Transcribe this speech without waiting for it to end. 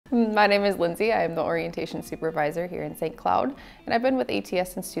My name is Lindsay. I am the orientation supervisor here in St. Cloud, and I've been with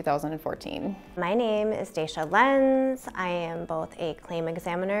ATS since 2014. My name is Dacia Lenz. I am both a claim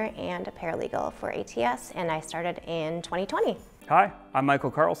examiner and a paralegal for ATS, and I started in 2020. Hi, I'm Michael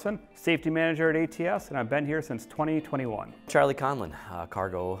Carlson, safety manager at ATS, and I've been here since 2021. Charlie Conlon,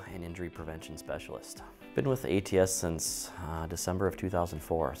 cargo and injury prevention specialist. Been with ATS since December of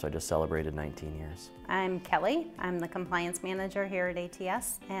 2004, so I just celebrated 19 years. I'm Kelly. I'm the compliance manager here at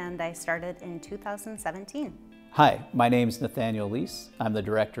ATS, and I started in 2017. Hi, my name is Nathaniel Lease. I'm the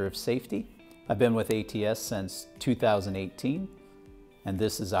director of safety. I've been with ATS since 2018, and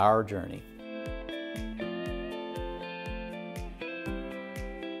this is our journey.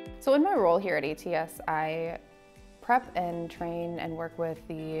 So in my role here at ATS, I prep and train and work with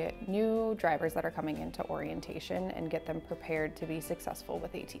the new drivers that are coming into orientation and get them prepared to be successful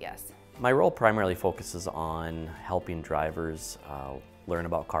with ATS. My role primarily focuses on helping drivers learn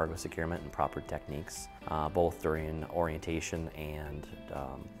about cargo securement and proper techniques, both during orientation and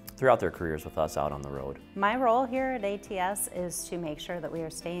throughout their careers with us out on the road. My role here at ATS is to make sure that we are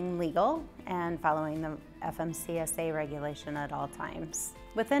staying legal and following the FMCSA regulation at all times.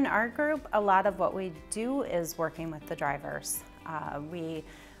 Within our group, a lot of what we do is working with the drivers. We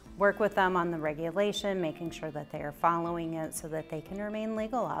work with them on the regulation, making sure that they are following it so that they can remain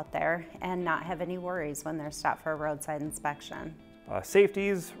legal out there and not have any worries when they're stopped for a roadside inspection.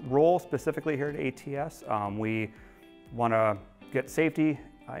 Safety's role specifically here at ATS, we want to get safety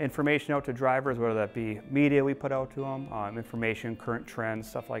information out to drivers, whether that be media we put out to them, information, current trends,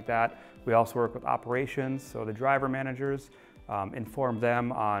 stuff like that. We also work with operations, so the driver managers inform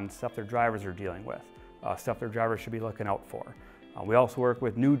them on stuff their drivers are dealing with, stuff their drivers should be looking out for. We also work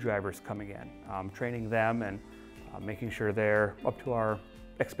with new drivers coming in, training them and making sure they're up to our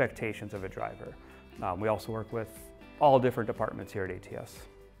expectations of a driver. We also work with all different departments here at ATS.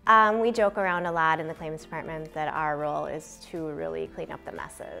 We joke around a lot in the claims department that our role is to really clean up the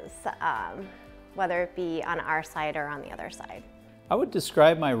messes, whether it be on our side or on the other side. I would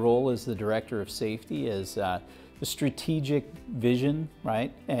describe my role as the director of safety as the strategic vision,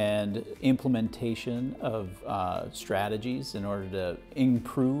 right, and implementation of strategies in order to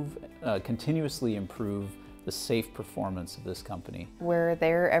improve, continuously improve the safe performance of this company. We're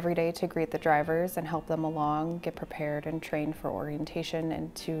there every day to greet the drivers and help them along, get prepared and trained for orientation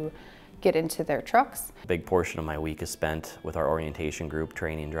and to get into their trucks. A big portion of my week is spent with our orientation group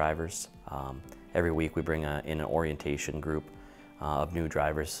training drivers. Every week we bring in an orientation group of new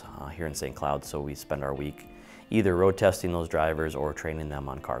drivers here in St. Cloud, so we spend our week either road testing those drivers or training them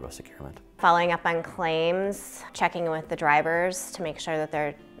on cargo securement. Following up on claims, checking in with the drivers to make sure that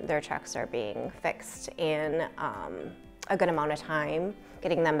their trucks are being fixed in a good amount of time,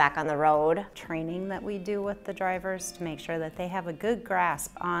 getting them back on the road. Training that we do with the drivers to make sure that they have a good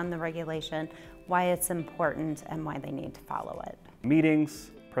grasp on the regulation, why it's important and why they need to follow it.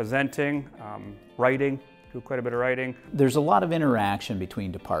 Meetings, presenting, writing, do quite a bit of writing. There's a lot of interaction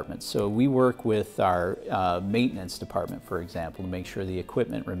between departments. So we work with our maintenance department, for example, to make sure the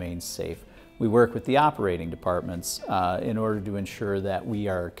equipment remains safe. We work with the operating departments in order to ensure that we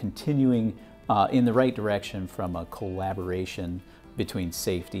are continuing in the right direction from a collaboration between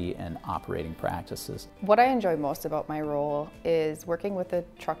safety and operating practices. What I enjoy most about my role is working with the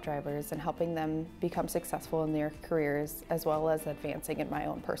truck drivers and helping them become successful in their careers, as well as advancing in my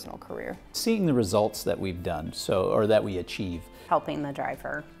own personal career. Seeing the results that we've done, or that we achieve. Helping the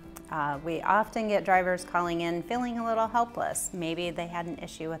driver. We often get drivers calling in feeling a little helpless. Maybe they had an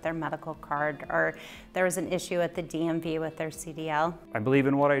issue with their medical card or there was an issue at the DMV with their CDL. I believe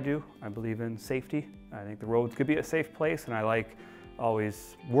in what I do. I believe in safety. I think the roads could be a safe place, and I like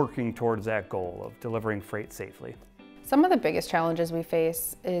always working towards that goal of delivering freight safely. Some of the biggest challenges we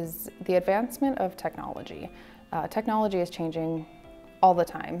face is the advancement of technology. Technology is changing all the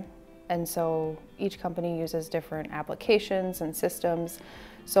time, and so each company uses different applications and systems.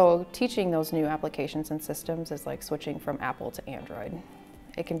 So teaching those new applications and systems is like switching from Apple to Android.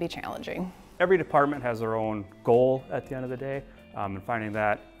 It can be challenging. Every department has their own goal at the end of the day, and finding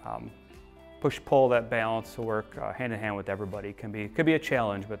that push-pull, that balance to work hand in hand with everybody could be a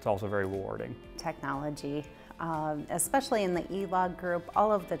challenge, but it's also very rewarding. Technology, especially in the e-log group,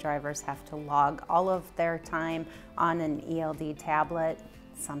 all of the drivers have to log all of their time on an ELD tablet.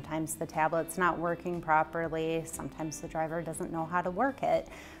 Sometimes the tablet's not working properly, sometimes the driver doesn't know how to work it.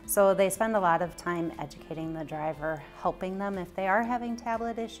 So they spend a lot of time educating the driver, helping them if they are having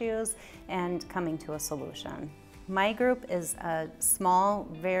tablet issues, and coming to a solution. My group is a small,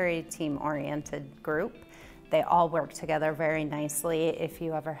 very team-oriented group. They all work together very nicely. If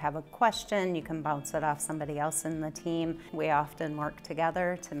you ever have a question, you can bounce it off somebody else in the team. We often work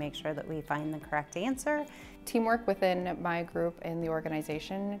together to make sure that we find the correct answer. Teamwork within my group and the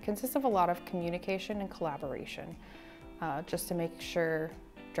organization consists of a lot of communication and collaboration, just to make sure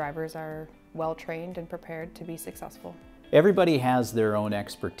drivers are well trained and prepared to be successful. Everybody has their own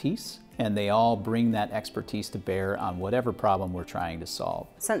expertise, and they all bring that expertise to bear on whatever problem we're trying to solve.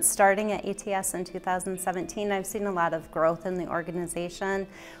 Since starting at ATS in 2017, I've seen a lot of growth in the organization.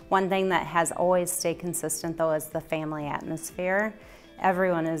 One thing that has always stayed consistent though is the family atmosphere.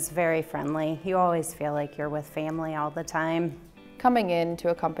 Everyone is very friendly. You always feel like you're with family all the time. Coming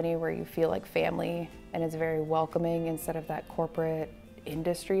into a company where you feel like family and it's very welcoming instead of that corporate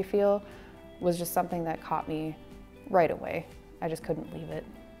industry feel was just something that caught me right away. I just couldn't leave it.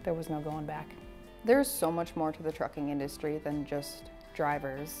 There was no going back. There's so much more to the trucking industry than just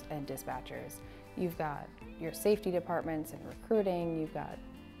drivers and dispatchers. You've got your safety departments and recruiting, you've got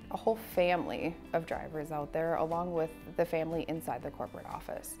a whole family of drivers out there along with the family inside the corporate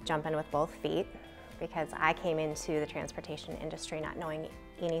office. Jump in with both feet, because I came into the transportation industry not knowing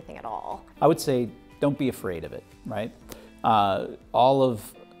anything at all. I would say don't be afraid of it, right? All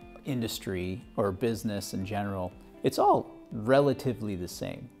of industry or business in general, it's all relatively the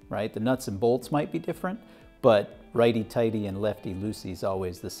same, right? The nuts and bolts might be different, but righty-tighty and lefty-loosey is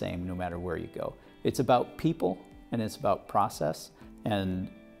always the same no matter where you go. It's about people and it's about process, and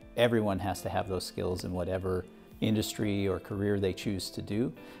everyone has to have those skills in whatever industry or career they choose to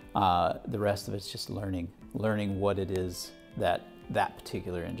do. The rest of it's just learning what it is that that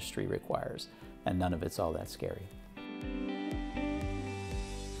particular industry requires, and none of it's all that scary.